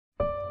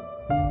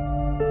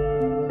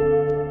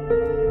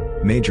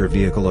Major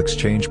Vehicle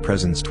Exchange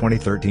presents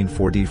 2013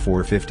 Ford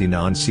E450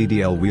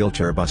 non-CDL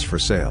wheelchair bus for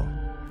sale.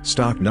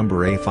 Stock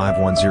number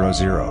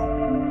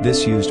A5100.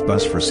 This used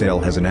bus for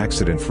sale has an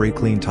accident-free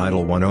clean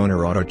Title I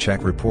owner auto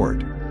check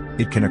report.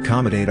 It can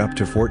accommodate up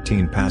to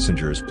 14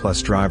 passengers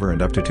plus driver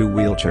and up to 2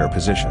 wheelchair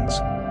positions.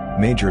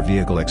 Major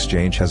Vehicle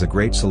Exchange has a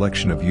great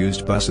selection of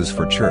used buses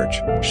for church,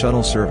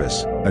 shuttle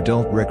service,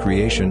 adult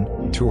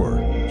recreation, tour,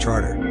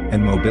 charter,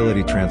 and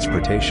mobility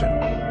transportation.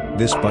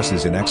 This bus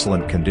is in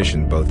excellent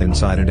condition both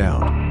inside and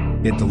out.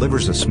 It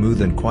delivers a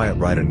smooth and quiet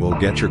ride and will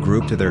get your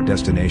group to their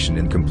destination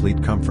in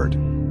complete comfort.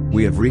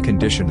 We have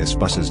reconditioned this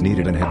bus as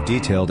needed and have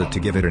detailed it to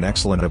give it an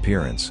excellent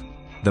appearance.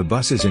 The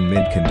bus is in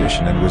mint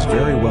condition and was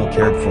very well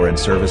cared for and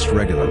serviced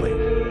regularly.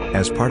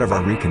 As part of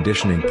our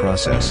reconditioning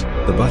process,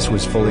 the bus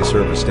was fully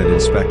serviced and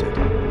inspected.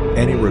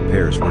 Any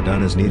repairs were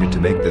done as needed to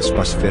make this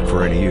bus fit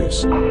for any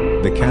use.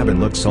 The cabin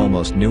looks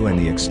almost new and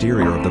the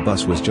exterior of the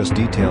bus was just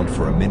detailed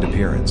for a mint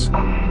appearance.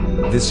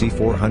 This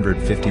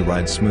E450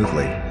 rides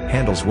smoothly,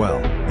 handles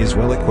well, is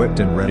well equipped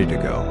and ready to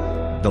go.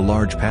 The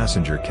large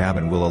passenger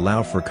cabin will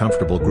allow for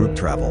comfortable group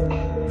travel.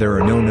 There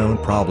are no known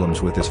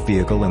problems with this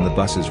vehicle and the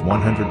bus is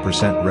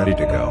 100% ready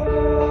to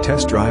go.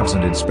 Test drives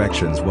and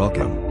inspections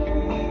welcome.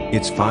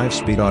 Its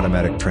 5-speed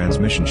automatic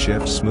transmission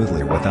shifts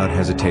smoothly without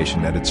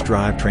hesitation and its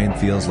drivetrain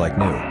feels like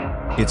new.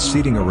 Its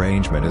seating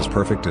arrangement is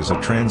perfect as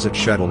a transit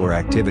shuttle or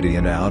activity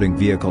and outing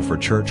vehicle for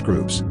church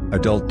groups,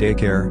 adult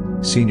daycare,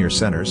 senior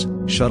centers,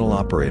 shuttle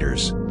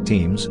operators,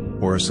 teams,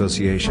 or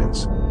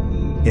associations.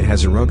 It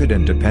has a rugged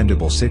and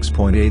dependable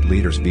 6.8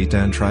 liters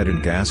V10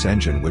 Triton gas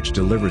engine which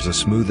delivers a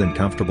smooth and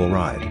comfortable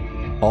ride.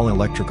 All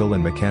electrical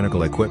and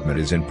mechanical equipment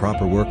is in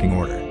proper working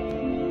order.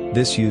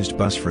 This used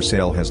bus for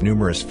sale has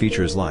numerous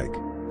features like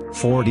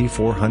Ford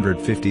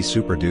E450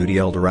 Super Duty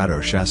Eldorado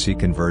chassis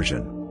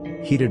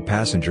conversion, heated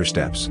passenger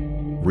steps,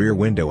 rear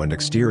window and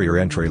exterior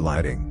entry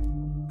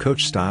lighting,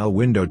 coach-style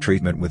window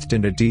treatment with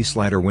tinted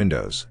D-slider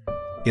windows,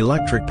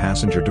 electric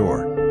passenger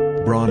door,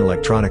 Braun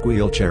electronic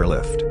wheelchair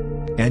lift,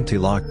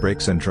 anti-lock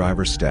brakes and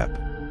driver's step,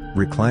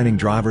 reclining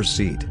driver's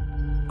seat,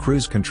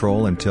 cruise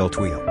control and tilt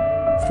wheel,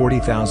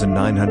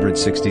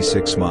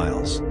 40,966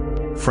 miles,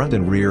 front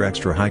and rear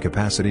extra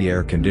high-capacity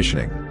air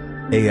conditioning,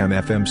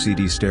 AM/FM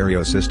CD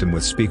stereo system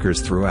with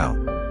speakers throughout,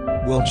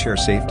 wheelchair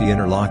safety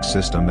interlock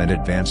system and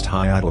advanced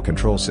high idle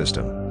control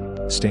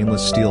system,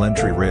 stainless steel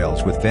entry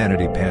rails with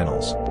vanity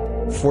panels,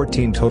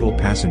 14 total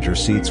passenger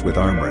seats with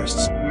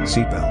armrests,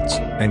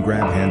 seatbelts, and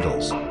grab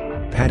handles,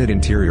 padded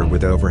interior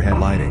with overhead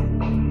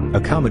lighting,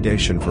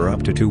 accommodation for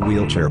up to 2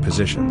 wheelchair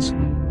positions,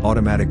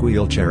 automatic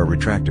wheelchair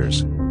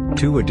retractors,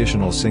 2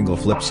 additional single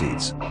flip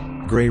seats,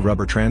 gray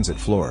rubber transit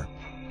floor.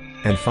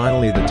 And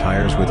finally the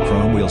tires with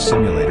chrome wheel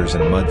simulators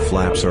and mud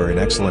flaps are in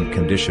excellent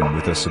condition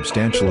with a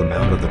substantial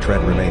amount of the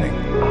tread remaining.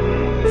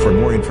 For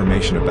more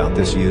information about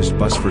this used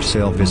bus for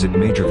sale visit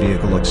Major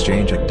Vehicle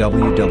Exchange at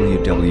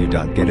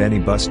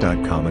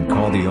www.getanybus.com and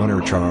call the owner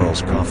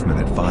Charles Kaufman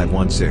at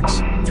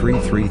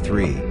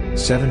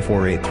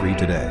 516-333-7483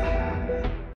 today.